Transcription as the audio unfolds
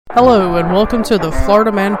Hello and welcome to the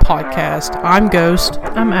Florida Man Podcast. I'm Ghost.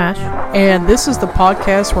 I'm Ash. And this is the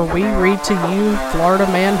podcast where we read to you Florida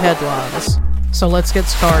Man headlines. So let's get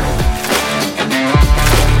started.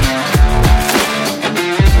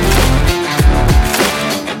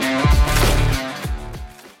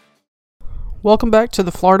 Welcome back to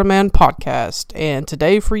the Florida Man Podcast. And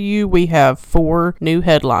today for you we have 4 new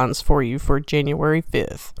headlines for you for January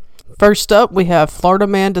 5th. First up, we have Florida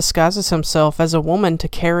man disguises himself as a woman to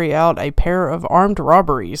carry out a pair of armed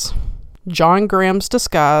robberies. John Graham's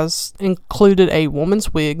disguise included a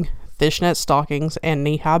woman's wig, fishnet stockings, and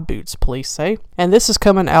knee-high boots, police say. And this is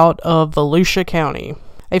coming out of Volusia County.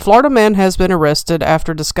 A Florida man has been arrested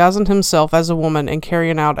after disguising himself as a woman and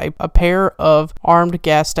carrying out a pair of armed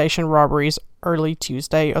gas station robberies early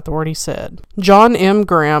Tuesday, authorities said. John M.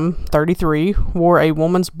 Graham, 33, wore a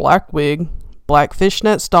woman's black wig, black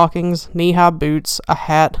fishnet stockings, knee-high boots, a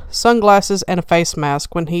hat, sunglasses, and a face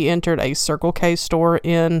mask when he entered a Circle K store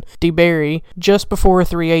in DeBary just before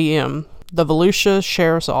 3 a.m., the Volusia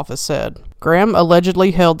Sheriff's Office said. Graham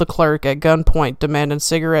allegedly held the clerk at gunpoint demanding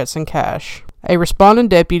cigarettes and cash. A responding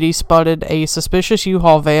deputy spotted a suspicious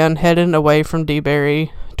U-Haul van heading away from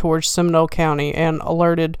DeBary towards Seminole County and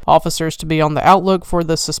alerted officers to be on the outlook for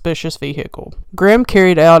the suspicious vehicle. Graham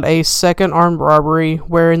carried out a second armed robbery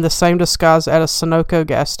wearing the same disguise at a Sunoco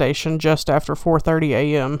gas station just after 4:30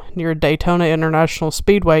 a.m. near Daytona International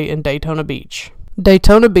Speedway in Daytona Beach.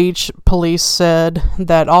 Daytona Beach police said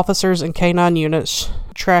that officers and K-9 units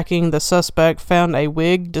tracking the suspect found a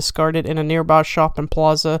wig discarded in a nearby shopping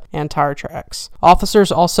plaza and tire tracks.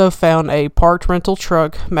 Officers also found a parked rental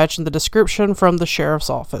truck matching the description from the sheriff's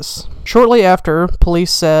office. Shortly after,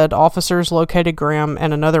 police said officers located Graham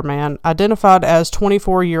and another man, identified as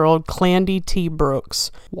 24-year-old Clandy T.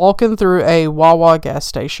 Brooks, walking through a Wawa gas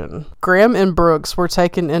station. Graham and Brooks were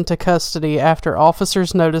taken into custody after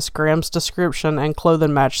officers noticed Graham's description and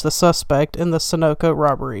clothing matched the suspect in the Sunoco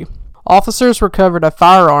robbery. Officers recovered a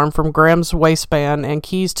firearm from Graham's waistband and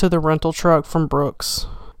keys to the rental truck from Brooks.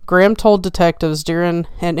 Graham told detectives during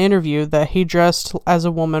an interview that he dressed as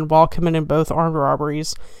a woman while committing both armed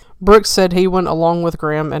robberies. Brooks said he went along with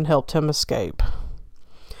Graham and helped him escape.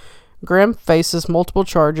 Graham faces multiple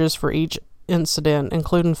charges for each incident,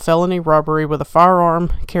 including felony robbery with a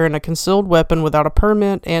firearm, carrying a concealed weapon without a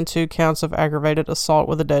permit, and 2 counts of aggravated assault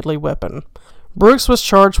with a deadly weapon. Brooks was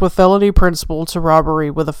charged with felony principal to robbery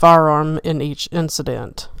with a firearm in each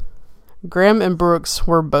incident. Graham and Brooks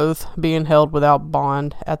were both being held without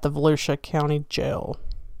bond at the Volusia County Jail.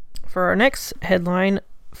 For our next headline,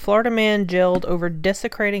 Florida man jailed over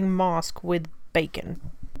desecrating mosque with bacon.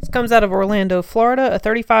 This comes out of Orlando, Florida. A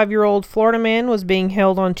 35-year-old Florida man was being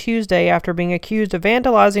held on Tuesday after being accused of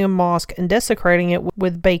vandalizing a mosque and desecrating it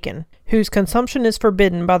with bacon, whose consumption is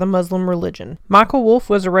forbidden by the Muslim religion. Michael Wolf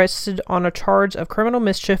was arrested on a charge of criminal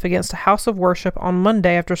mischief against a house of worship on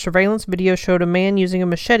Monday after surveillance video showed a man using a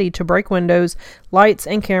machete to break windows, lights,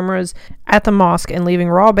 and cameras at the mosque and leaving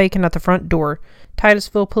raw bacon at the front door,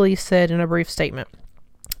 Titusville police said in a brief statement.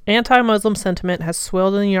 Anti-Muslim sentiment has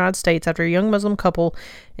swelled in the United States after a young Muslim couple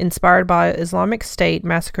inspired by Islamic State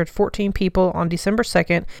massacred 14 people on December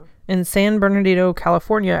 2nd in San Bernardino,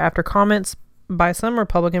 California, after comments by some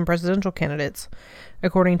Republican presidential candidates,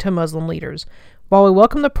 according to Muslim leaders. While we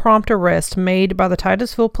welcome the prompt arrest made by the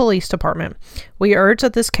Titusville Police Department, we urge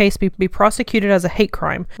that this case be prosecuted as a hate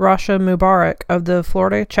crime. Rasha Mubarak of the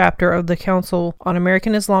Florida chapter of the Council on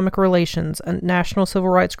American Islamic Relations, a national civil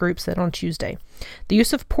rights group, said on Tuesday. The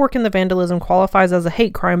use of pork in the vandalism qualifies as a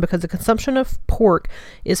hate crime because the consumption of pork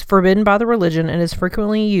is forbidden by the religion and is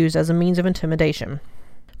frequently used as a means of intimidation.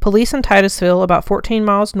 Police in Titusville, about 14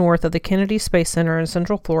 miles north of the Kennedy Space Center in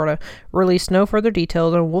Central Florida, released no further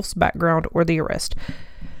details on Wolf's background or the arrest.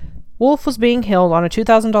 Wolf was being held on a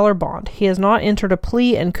 $2,000 bond. He has not entered a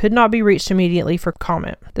plea and could not be reached immediately for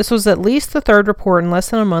comment. This was at least the 3rd report in less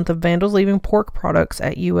than a month of vandals leaving pork products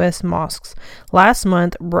at U.S. mosques. Last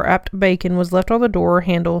month, wrapped bacon was left on the door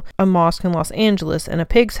handle of a mosque in Los Angeles, and a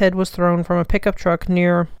pig's head was thrown from a pickup truck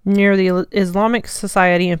near the Islamic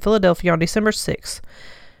Society in Philadelphia on December 6th.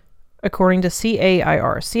 According to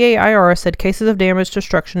CAIR. CAIR said cases of damage,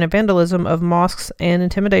 destruction, and vandalism of mosques and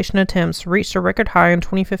intimidation attempts reached a record high in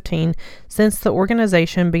 2015 since the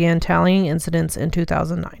organization began tallying incidents in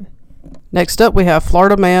 2009. Next up, we have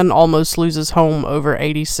Florida man almost loses home over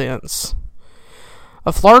 80 cents.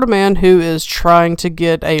 A Florida man who is trying to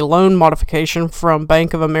get a loan modification from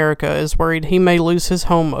Bank of America is worried he may lose his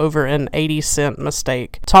home over an 80-cent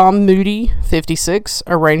mistake. Tom Moody, 56,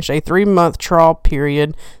 arranged a 3-month trial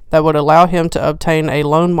period that would allow him to obtain a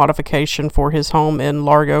loan modification for his home in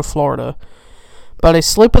Largo, Florida. but a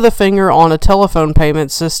slip of the finger on a telephone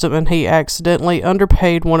payment system and he accidentally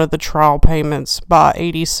underpaid one of the trial payments by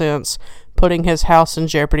 80 cents, putting his house in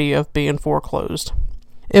jeopardy of being foreclosed.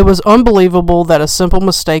 It was unbelievable that a simple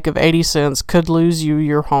mistake of 80 cents could lose you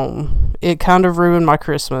your home. It kind of ruined my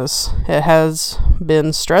Christmas. It has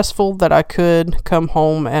been stressful that I could come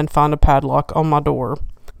home and find a padlock on my door.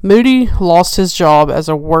 Moody lost his job as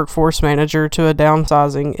a workforce manager to a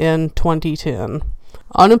downsizing in 2010.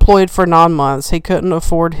 Unemployed for 9 months, he couldn't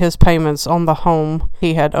afford his payments on the home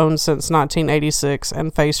he had owned since 1986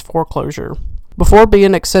 and faced foreclosure. Before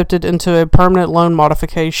being accepted into a permanent loan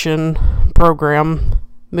modification program,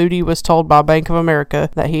 Moody was told by Bank of America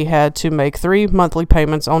that he had to make 3 monthly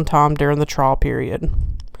payments on time during the trial period.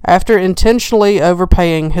 After intentionally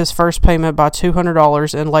overpaying his first payment by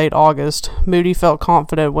 $200 in late August, Moody felt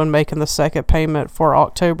confident when making the second payment for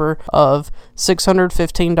October of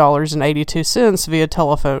 $615.82 via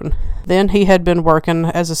telephone. Then he had been working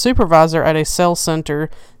as a supervisor at a sales center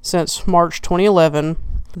since March 2011,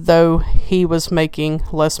 though he was making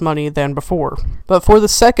less money than before. But for the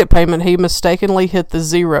second payment, he mistakenly hit the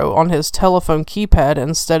 0 on his telephone keypad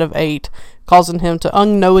instead of 8, causing him to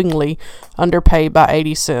unknowingly underpay by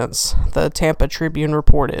 80 cents, the Tampa Tribune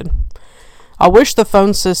reported. I wish the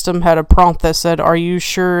phone system had a prompt that said, "Are you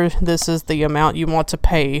sure this is the amount you want to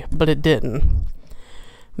pay?" but it didn't.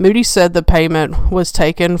 Moody said the payment was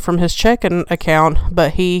taken from his checking account,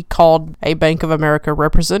 but he called a Bank of America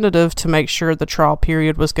representative to make sure the trial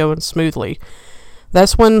period was going smoothly.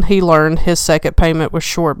 That's when he learned his second payment was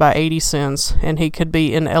short by 80 cents and he could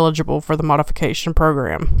be ineligible for the modification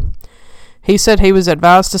program. He said he was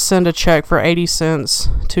advised to send a check for 80 cents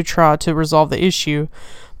to try to resolve the issue,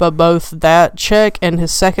 but both that check and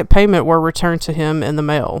his second payment were returned to him in the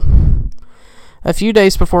mail. A few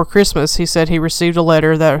days before Christmas, he said he received a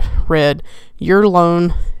letter that read, "Your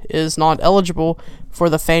loan is not eligible for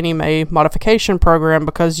the Fannie Mae modification program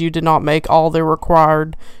because you did not make all the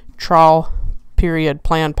required trial period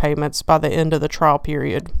plan payments by the end of the trial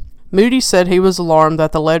period." Moody said he was alarmed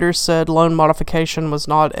that the letter said loan modification was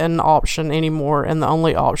not an option anymore and the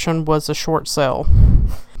only option was a short sale.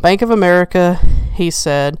 Bank of America, he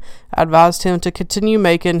said, advised him to continue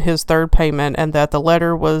making his third payment and that the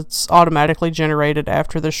letter was automatically generated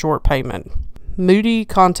after the short payment. Moody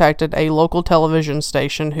contacted a local television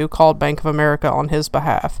station who called Bank of America on his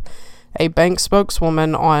behalf. A bank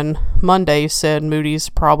spokeswoman on Monday said Moody's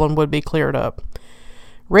problem would be cleared up.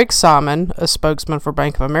 Rick Simon, a spokesman for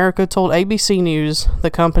Bank of America, told ABC News the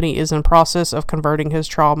company is in process of converting his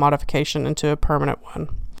trial modification into a permanent one.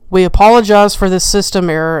 "We apologize for this system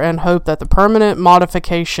error and hope that the permanent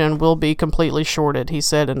modification will be completely shorted," he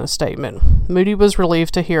said in a statement. Moody was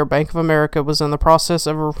relieved to hear Bank of America was in the process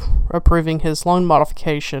of approving his loan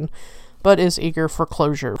modification, but is eager for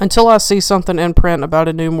closure. "Until I see something in print about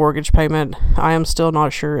a new mortgage payment, I am still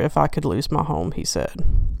not sure if I could lose my home," he said.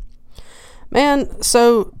 Man,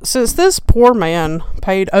 so since this poor man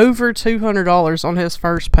paid over $200 on his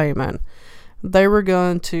first payment, they were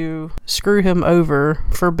going to screw him over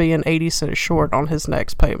for being 80 cents short on his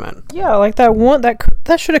next payment. Yeah, like that one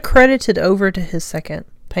that should have credited over to his second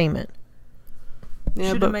payment.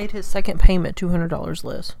 Yeah, should have made his second payment $200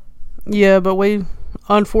 less. Yeah, but we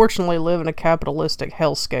unfortunately live in a capitalistic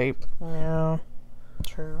hellscape. Yeah,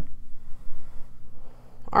 true.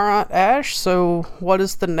 All right, Ash. So, what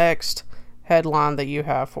is the next headline that you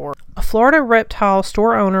have for? A Florida reptile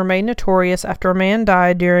store owner made notorious after a man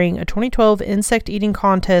died during a 2012 insect eating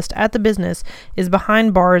contest at the business is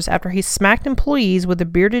behind bars after he smacked employees with a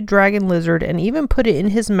bearded dragon lizard and even put it in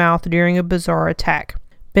his mouth during a bizarre attack.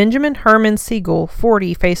 Benjamin Herman Siegel,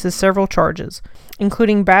 40, faces several charges,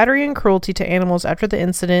 including battery and cruelty to animals after the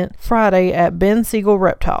incident Friday at Ben Siegel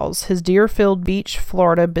Reptiles, his Deerfield Beach,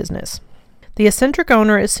 Florida business. The eccentric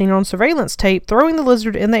owner is seen on surveillance tape throwing the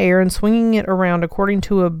lizard in the air and swinging it around, according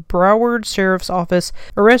to a Broward Sheriff's Office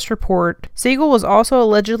arrest report. Siegel was also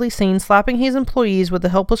allegedly seen slapping his employees with the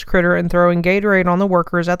helpless critter and throwing Gatorade on the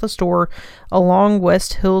workers at the store along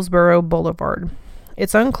West Hillsborough Boulevard.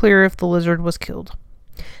 It's unclear if the lizard was killed.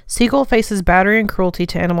 Siegel faces battery and cruelty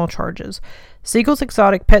to animal charges. Siegel's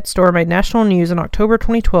exotic pet store made national news in October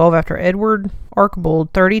 2012 after Edward Archbold,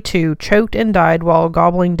 32, choked and died while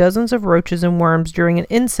gobbling dozens of roaches and worms during an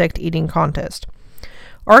insect eating contest.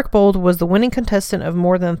 Archbold was the winning contestant of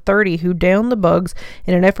more than 30 who downed the bugs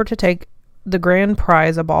in an effort to take the grand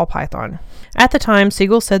prize, a ball python. At the time,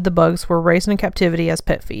 Siegel said the bugs were raised in captivity as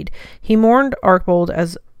pet feed. He mourned Archbold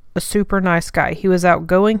as a super nice guy. He was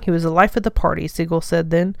outgoing. He was the life of the party, Siegel said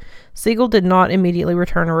then. Siegel did not immediately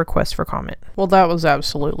return a request for comment. Well, that was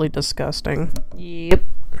absolutely disgusting. Yep.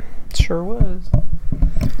 Sure was.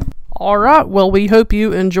 All right, well, we hope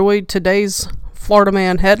you enjoyed today's Florida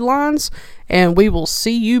Man headlines, and we will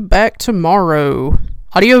see you back tomorrow.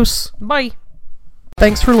 Adios. Bye.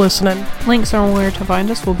 Thanks for listening. Links on where to find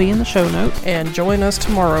us will be in the show notes. And join us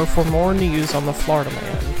tomorrow for more news on the Florida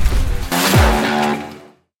Man.